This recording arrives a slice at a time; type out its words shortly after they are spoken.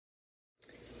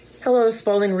Hello,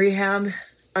 Spaulding Rehab.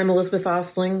 I'm Elizabeth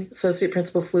Ostling, Associate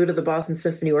Principal Flute of the Boston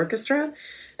Symphony Orchestra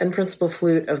and Principal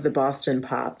Flute of the Boston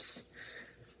Pops.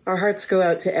 Our hearts go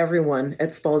out to everyone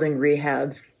at Spaulding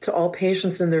Rehab, to all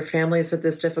patients and their families at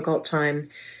this difficult time,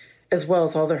 as well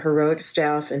as all the heroic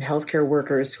staff and healthcare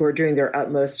workers who are doing their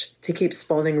utmost to keep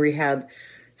Spaulding Rehab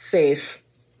safe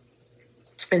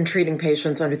and treating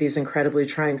patients under these incredibly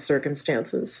trying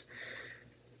circumstances.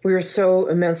 We are so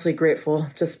immensely grateful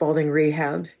to Spaulding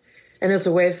Rehab. And as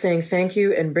a way of saying thank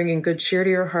you and bringing good cheer to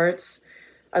your hearts,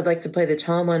 I'd like to play the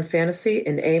Telemann Fantasy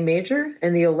in A major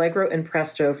and the Allegro and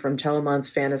Presto from Telemann's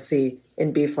Fantasy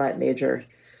in B flat major.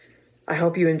 I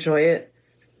hope you enjoy it,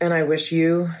 and I wish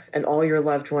you and all your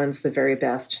loved ones the very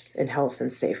best in health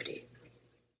and safety.